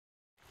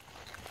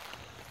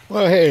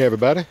Well, hey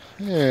everybody.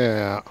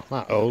 Yeah,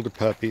 my older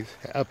puppies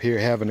up here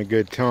having a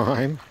good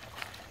time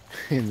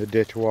in the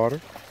ditch water.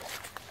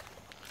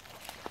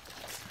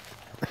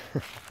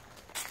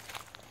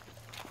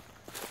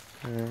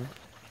 Yeah.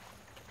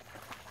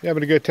 You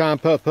having a good time,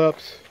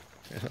 pups?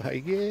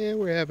 Like, yeah,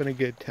 we're having a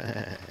good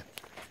time.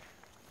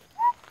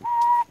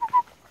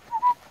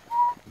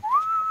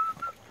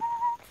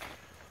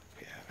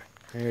 Yeah,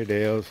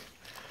 Airedales.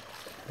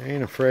 They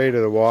ain't afraid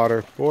of the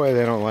water. Boy,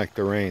 they don't like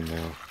the rain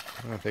though.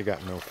 I don't know if they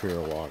got no fear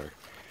of water.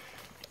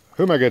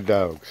 Who are my good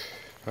dogs?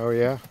 Oh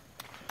yeah?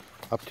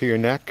 Up to your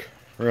neck?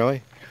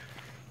 Really?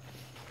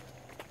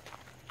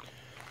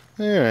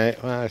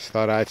 Alright, well I just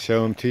thought I'd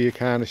show them to you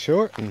kind of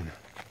short and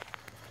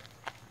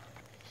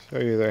show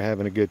you they're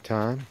having a good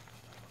time.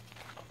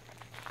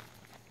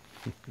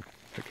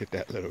 Look at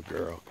that little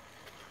girl.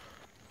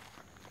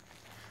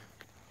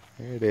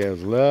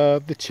 Airedales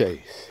love the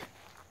chase.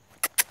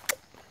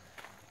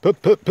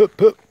 Poop, poop, poop,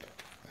 poop.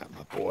 That's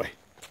my boy.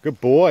 Good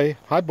boy.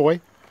 Hi,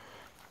 boy.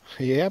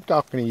 Yeah, I'm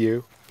talking to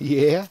you.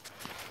 Yeah.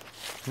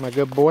 My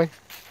good boy.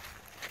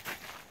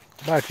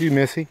 How about you,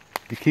 Missy?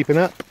 You keeping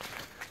up?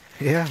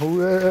 Yeah. Whoa,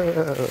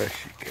 there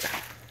she goes.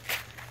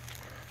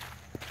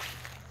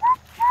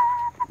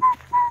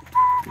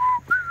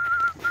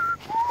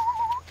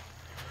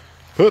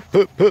 Poop,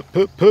 poop, poop,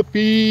 poop,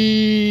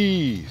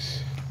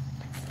 puppies.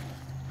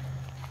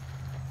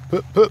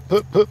 Pup, pup,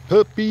 pup, pup,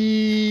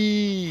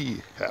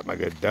 puppy. That's my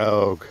good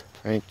dog.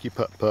 Thank you,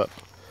 pup, pup.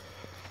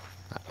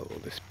 My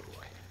oldest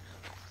boy.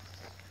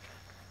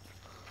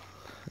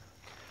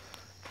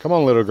 Come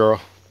on, little girl.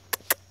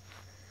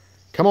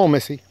 Come on,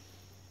 Missy.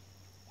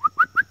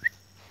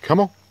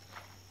 Come on.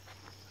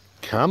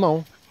 Come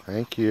on.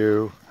 Thank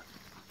you.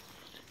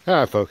 All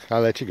right, folks. I'll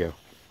let you go.